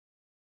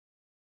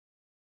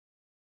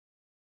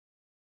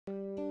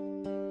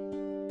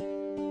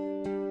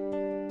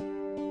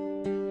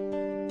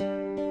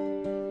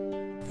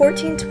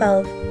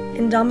1412,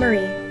 in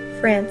Dommery,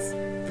 France,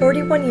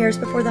 41 years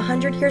before the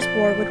Hundred Years'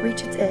 War would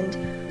reach its end,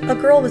 a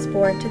girl was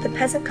born to the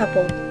peasant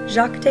couple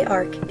Jacques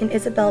d'Arc and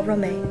Isabelle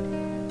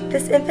Romain.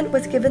 This infant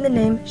was given the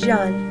name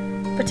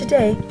Jeanne, but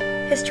today,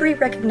 history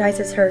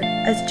recognizes her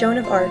as Joan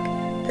of Arc,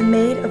 the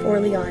Maid of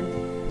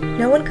Orleans.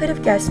 No one could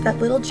have guessed that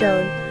little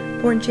Joan,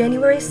 born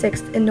January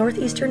 6th in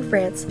northeastern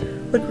France,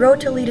 would grow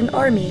to lead an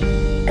army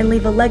and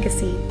leave a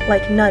legacy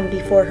like none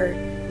before her.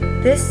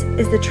 This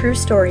is the true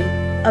story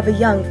of a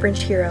young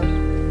French hero.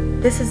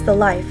 This is the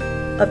life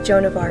of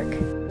Joan of Arc.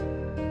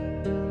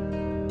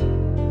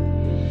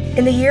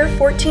 In the year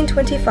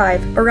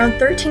 1425, around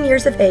 13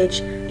 years of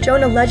age,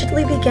 Joan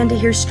allegedly began to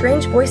hear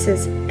strange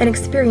voices and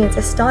experience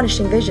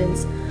astonishing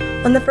visions.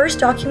 On the first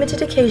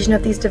documented occasion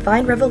of these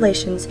divine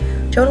revelations,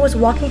 Joan was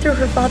walking through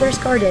her father's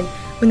garden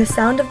when the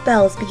sound of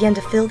bells began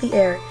to fill the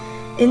air.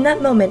 In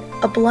that moment,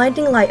 a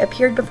blinding light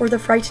appeared before the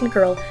frightened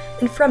girl,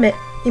 and from it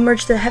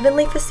emerged the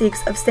heavenly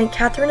physiques of St.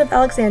 Catherine of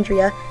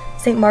Alexandria,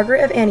 St.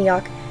 Margaret of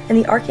Antioch, and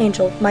the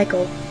Archangel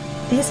Michael.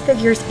 These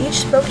figures each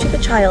spoke to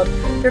the child,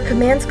 their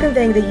commands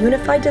conveying the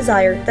unified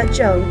desire that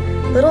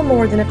Joan, little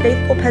more than a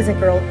faithful peasant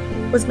girl,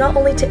 was not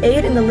only to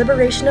aid in the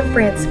liberation of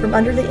France from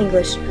under the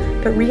English,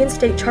 but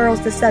reinstate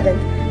Charles VII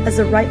as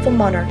the rightful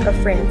monarch of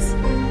France.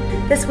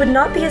 This would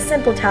not be a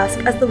simple task,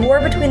 as the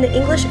war between the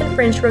English and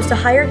French rose to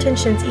higher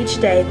tensions each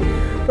day,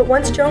 but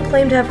once Joan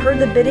claimed to have heard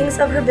the biddings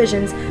of her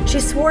visions,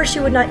 she swore she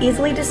would not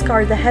easily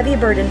discard the heavy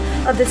burden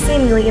of the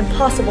seemingly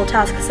impossible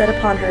task set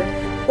upon her.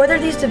 Whether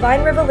these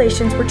divine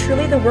revelations were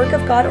truly the work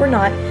of God or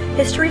not,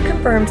 history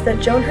confirms that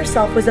Joan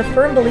herself was a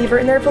firm believer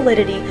in their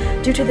validity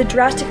due to the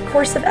drastic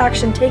course of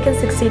action taken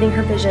succeeding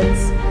her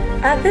visions.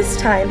 At this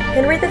time,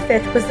 Henry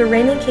V was the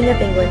reigning king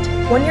of England.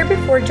 1 year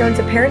before Joan's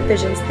apparent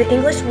visions, the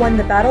English won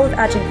the Battle of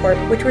Agincourt,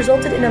 which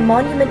resulted in a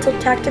monumental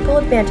tactical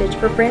advantage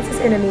for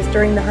France's enemies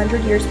during the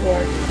Hundred Years' War.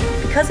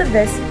 Because of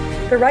this,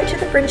 the right to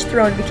the French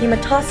throne became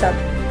a toss-up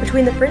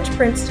between the French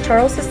prince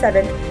Charles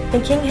VII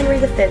and King Henry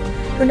V,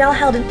 who now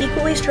held an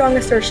equally strong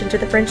assertion to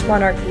the French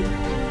monarchy.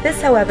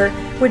 This, however,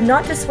 would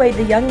not dissuade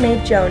the young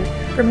maid Joan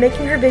from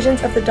making her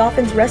visions of the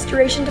Dauphin's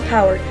restoration to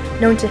power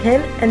known to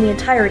him and the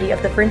entirety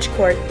of the French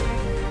court.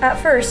 At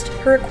first,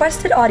 her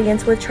requested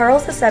audience with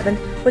Charles VII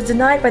was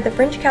denied by the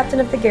French captain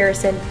of the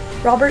garrison,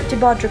 Robert de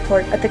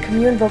Baudricourt, at the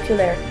Commune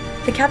Vaucouleurs.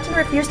 The captain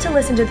refused to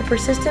listen to the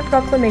persistent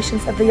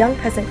proclamations of the young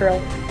peasant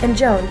girl, and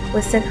Joan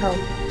was sent home.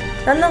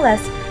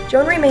 Nonetheless,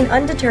 Joan remained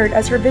undeterred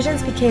as her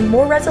visions became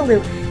more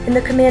resolute in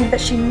the command that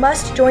she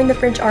must join the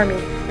French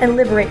army and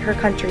liberate her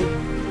country.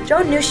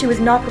 Joan knew she was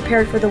not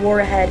prepared for the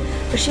war ahead,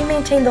 but she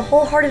maintained the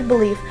wholehearted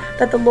belief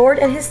that the Lord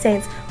and his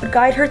saints would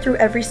guide her through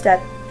every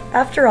step.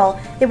 After all,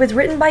 it was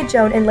written by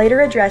Joan and later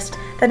addressed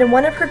that in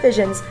one of her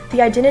visions,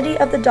 the identity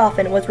of the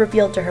Dauphin was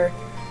revealed to her.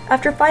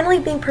 After finally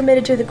being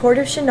permitted to the court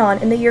of Chinon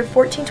in the year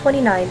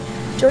 1429,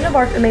 Joan of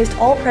Arc amazed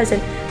all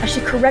present as she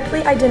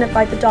correctly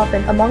identified the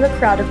Dauphin among a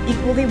crowd of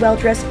equally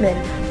well-dressed men,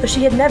 though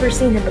she had never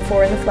seen him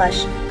before in the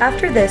flesh.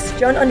 After this,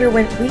 Joan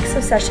underwent weeks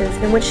of sessions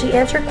in which she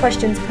answered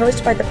questions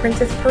posed by the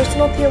prince's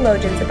personal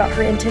theologians about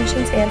her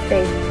intentions and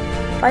faith.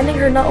 Finding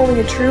her not only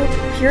a true,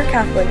 pure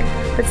Catholic,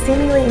 but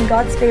seemingly in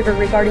God's favor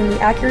regarding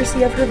the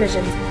accuracy of her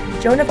visions,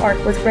 Joan of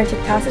Arc was granted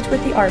passage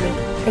with the army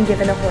and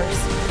given a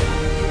horse.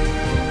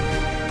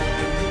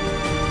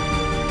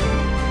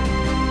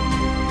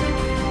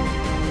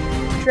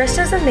 Dressed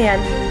as a man,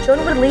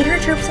 Joan would lead her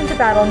troops into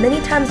battle many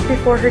times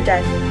before her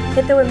death,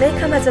 yet though it may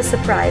come as a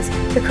surprise,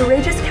 the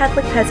courageous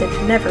Catholic peasant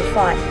never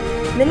fought.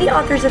 Many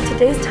authors of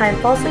today's time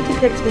falsely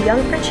depict the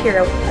young French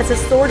hero as a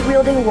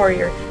sword-wielding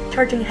warrior,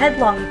 charging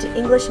headlong into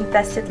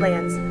English-infested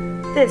lands.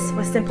 This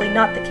was simply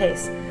not the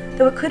case,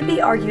 though it could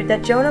be argued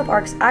that Joan of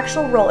Arc's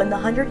actual role in the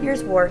Hundred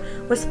Years' War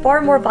was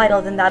far more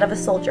vital than that of a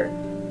soldier.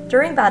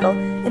 During battle,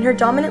 in her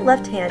dominant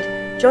left hand,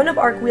 Joan of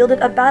Arc wielded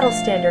a battle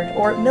standard,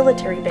 or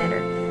military banner.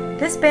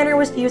 This banner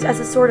was used as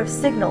a sort of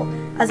signal,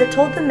 as it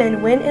told the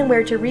men when and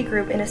where to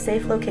regroup in a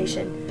safe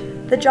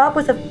location. The job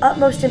was of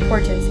utmost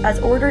importance, as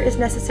order is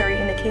necessary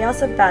in the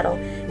chaos of battle,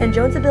 and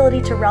Joan's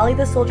ability to rally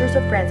the soldiers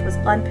of France was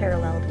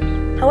unparalleled.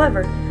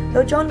 However,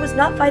 though Joan was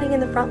not fighting in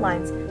the front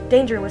lines,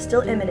 danger was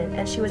still imminent,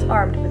 and she was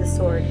armed with a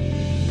sword.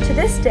 To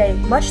this day,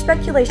 much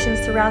speculation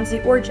surrounds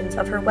the origins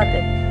of her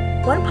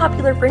weapon. One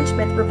popular French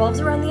myth revolves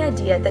around the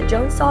idea that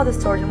Joan saw the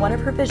sword in one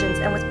of her visions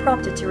and was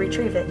prompted to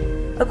retrieve it.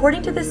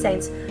 According to the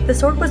saints, the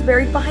sword was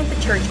buried behind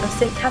the church of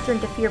St. Catherine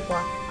de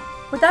Fierbois.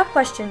 Without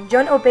question,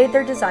 Joan obeyed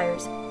their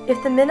desires.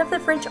 If the men of the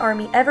French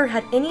army ever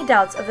had any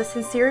doubts of the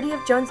sincerity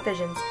of Joan's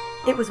visions,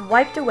 it was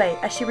wiped away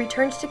as she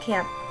returned to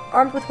camp,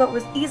 armed with what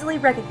was easily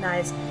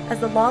recognized as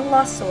the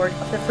long-lost sword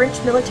of the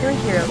French military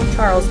hero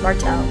Charles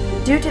Martel.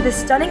 Due to the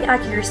stunning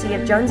accuracy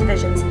of Joan's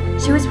visions,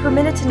 she was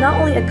permitted to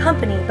not only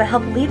accompany but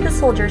help lead the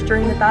soldiers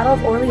during the Battle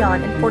of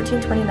Orleans in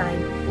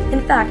 1429.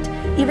 In fact,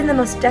 even the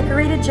most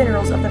decorated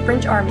generals of the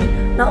French army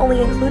not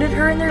only included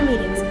her in their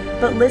meetings,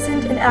 but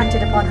listened and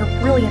acted upon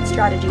her brilliant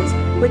strategies,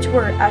 which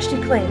were, as she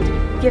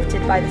claimed,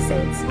 gifted by the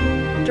saints.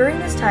 During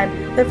this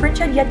time, the French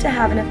had yet to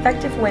have an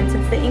effective win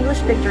since the English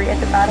victory at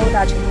the Battle of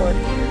Agincourt.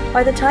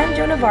 By the time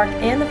Joan of Arc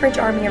and the French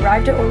army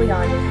arrived at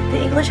Orleans,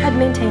 the English had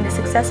maintained a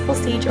successful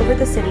siege over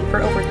the city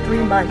for over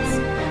 3 months.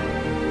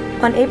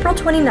 On April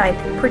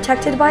 29th,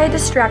 protected by a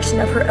distraction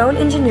of her own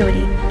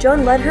ingenuity,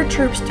 Joan led her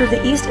troops through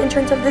the east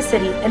entrance of the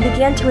city and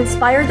began to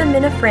inspire the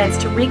men of France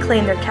to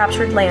reclaim their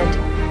captured land.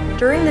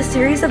 During the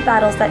series of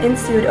battles that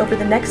ensued over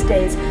the next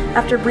days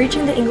after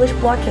breaching the English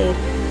blockade,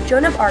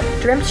 Joan of Arc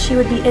dreamt she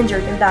would be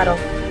injured in battle.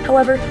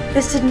 However,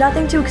 this did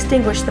nothing to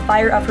extinguish the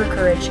fire of her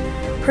courage.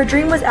 Her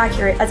dream was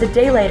accurate, as a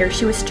day later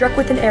she was struck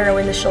with an arrow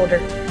in the shoulder.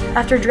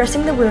 After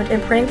dressing the wound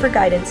and praying for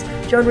guidance,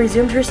 Joan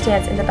resumed her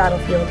stance in the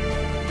battlefield.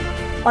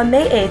 On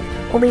May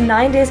 8th, only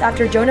 9 days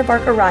after Joan of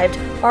Arc arrived,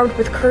 armed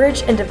with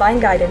courage and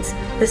divine guidance,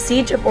 the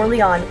siege of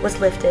Orleans was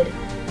lifted.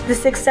 The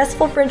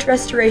successful French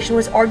restoration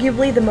was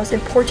arguably the most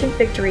important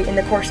victory in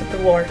the course of the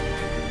war.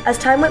 As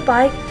time went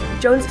by,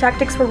 Joan's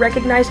tactics were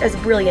recognized as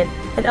brilliant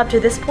and up to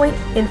this point,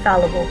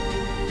 infallible.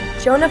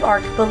 Joan of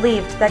Arc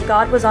believed that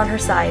God was on her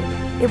side.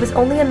 It was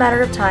only a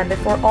matter of time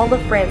before all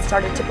of France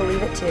started to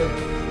believe it too.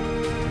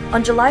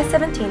 On July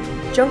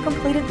 17th, Joan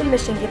completed the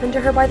mission given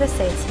to her by the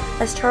saints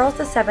as Charles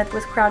VII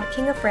was crowned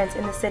King of France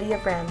in the city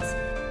of Reims.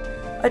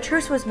 A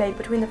truce was made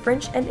between the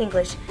French and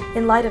English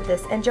in light of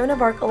this, and Joan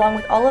of Arc, along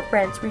with all of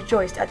France,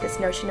 rejoiced at this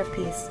notion of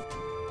peace.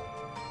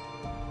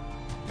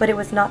 But it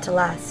was not to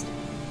last.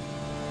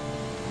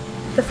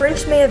 The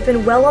French may have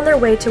been well on their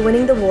way to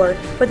winning the war,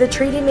 but the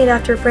treaty made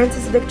after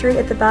France's victory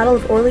at the Battle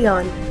of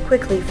Orleans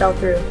quickly fell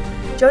through.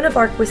 Joan of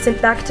Arc was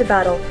sent back to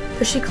battle,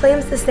 though she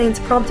claims the saints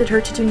prompted her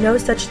to do no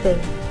such thing.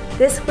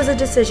 This was a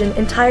decision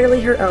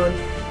entirely her own,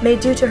 made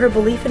due to her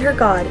belief in her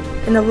God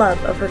and the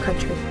love of her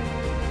country.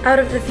 Out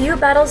of the few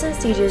battles and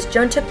sieges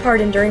Joan took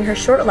part in during her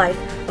short life,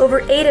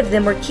 over 8 of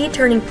them were key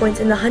turning points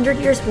in the 100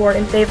 Years' War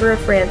in favor of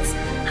France.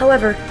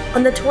 However,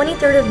 on the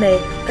 23rd of May,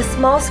 a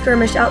small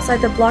skirmish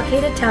outside the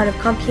blockaded town of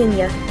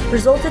Compiègne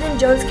resulted in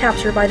Joan's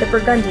capture by the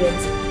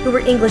Burgundians, who were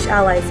English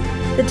allies.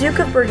 The Duke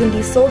of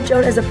Burgundy sold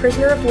Joan as a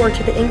prisoner of war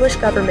to the English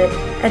government,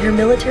 and her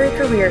military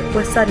career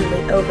was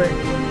suddenly over.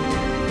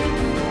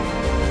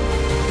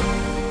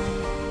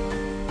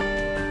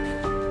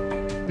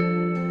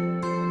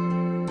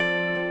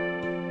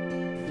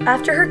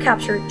 After her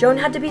capture, Joan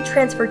had to be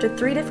transferred to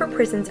 3 different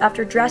prisons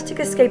after drastic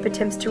escape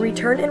attempts to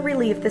return and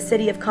relieve the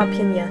city of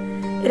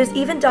Compiègne. It is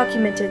even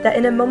documented that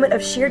in a moment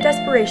of sheer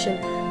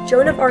desperation,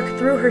 Joan of Arc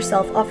threw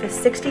herself off a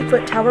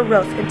 60-foot tower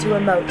roof into a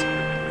moat.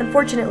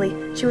 Unfortunately,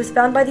 she was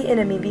found by the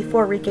enemy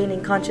before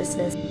regaining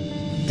consciousness.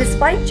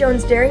 Despite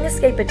Joan's daring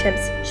escape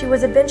attempts, she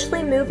was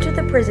eventually moved to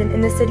the prison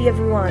in the city of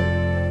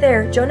Rouen.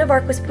 There, Joan of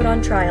Arc was put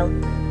on trial.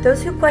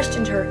 Those who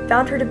questioned her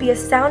found her to be a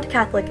sound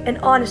Catholic and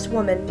honest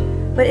woman.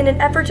 But in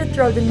an effort to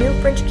throw the new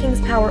French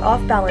king's power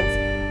off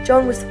balance,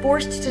 Joan was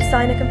forced to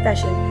sign a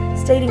confession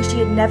stating she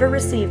had never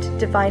received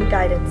divine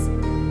guidance.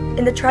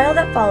 In the trial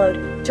that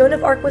followed, Joan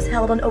of Arc was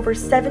held on over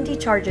 70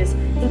 charges,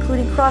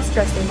 including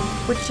cross-dressing,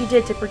 which she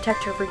did to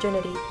protect her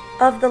virginity.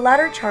 Of the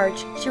latter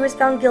charge, she was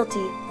found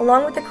guilty,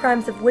 along with the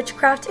crimes of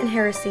witchcraft and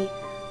heresy.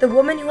 The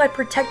woman who had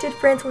protected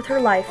France with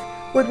her life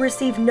would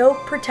receive no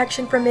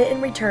protection from it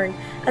in return,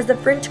 as the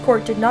French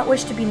court did not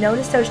wish to be known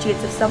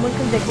associates of someone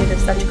convicted of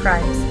such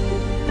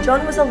crimes.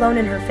 Joan was alone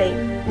in her fate,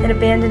 and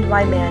abandoned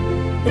by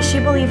man, yet she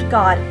believed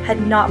God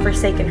had not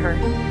forsaken her.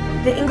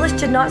 The English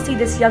did not see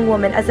this young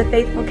woman as a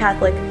faithful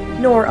Catholic,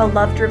 nor a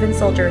love-driven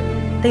soldier.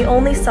 They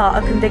only saw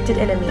a convicted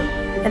enemy,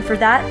 and for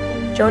that,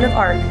 Joan of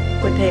Arc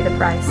would pay the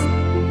price.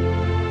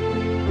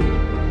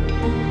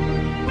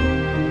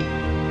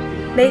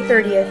 May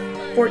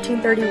 30th,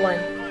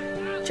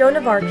 1431. Joan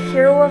of Arc,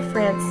 hero of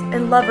France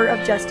and lover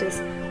of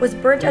justice, was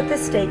burnt at the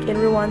stake in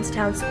Rouen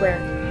town square.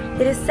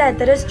 It is said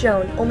that as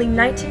Joan, only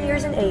 19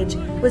 years in age,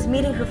 was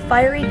meeting her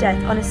fiery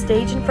death on a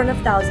stage in front of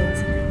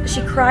thousands,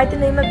 she cried the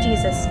name of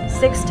Jesus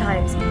 6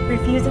 times,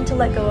 refusing to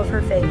let go of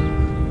her faith.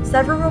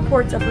 Several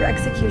reports of her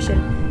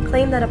execution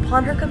claim that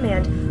upon her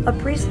command, a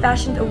priest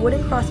fashioned a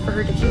wooden cross for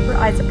her to keep her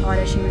eyes upon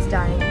as she was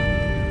dying.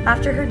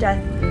 After her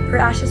death, her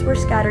ashes were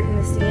scattered in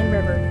the sea and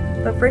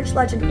river, but French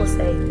legend will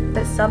say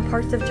that some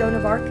parts of Joan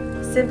of Arc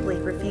simply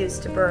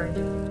refused to burn.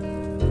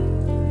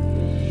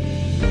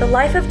 The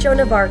life of Joan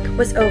of Arc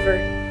was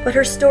over, but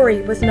her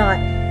story was not.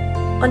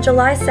 On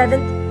July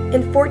 7th,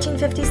 in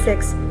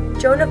 1456,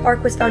 Joan of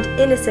Arc was found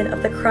innocent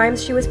of the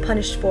crimes she was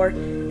punished for,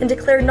 and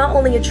declared not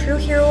only a true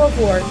hero of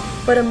war,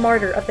 but a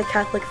martyr of the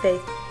Catholic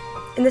faith.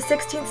 In the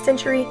 16th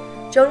century,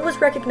 Joan was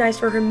recognized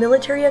for her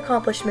military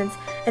accomplishments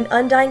and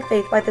undying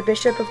faith by the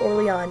Bishop of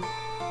Orleans.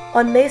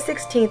 On May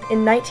 16th,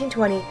 in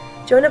 1920,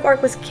 Joan of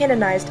Arc was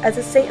canonized as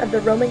a saint of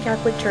the Roman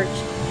Catholic Church.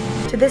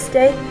 To this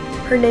day,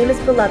 her name is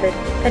beloved,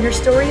 and her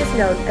story is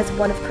known as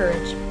one of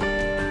courage.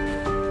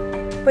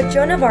 But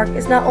Joan of Arc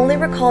is not only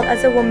recalled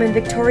as a woman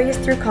victorious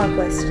through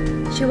conquest,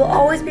 she will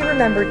always be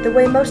remembered the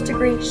way most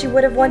agree she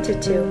would have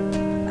wanted to,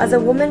 as a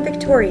woman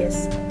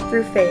victorious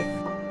through faith.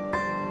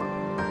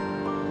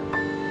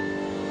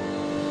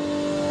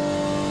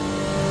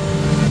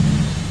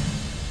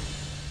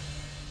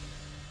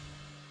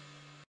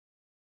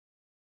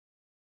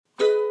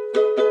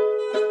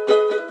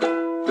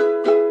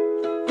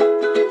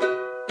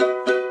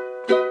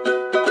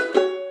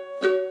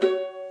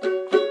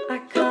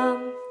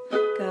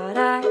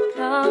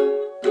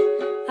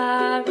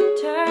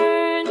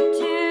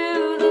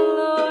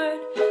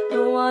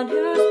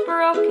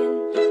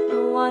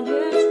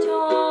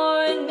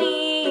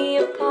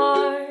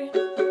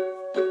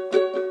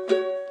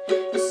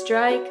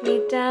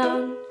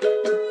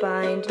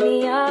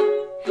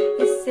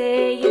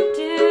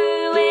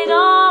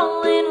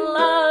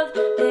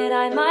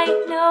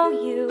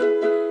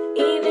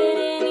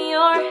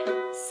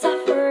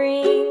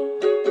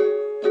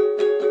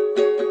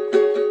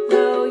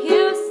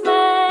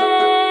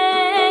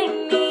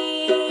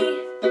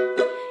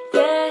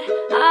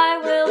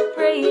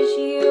 praise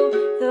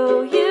you,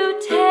 though you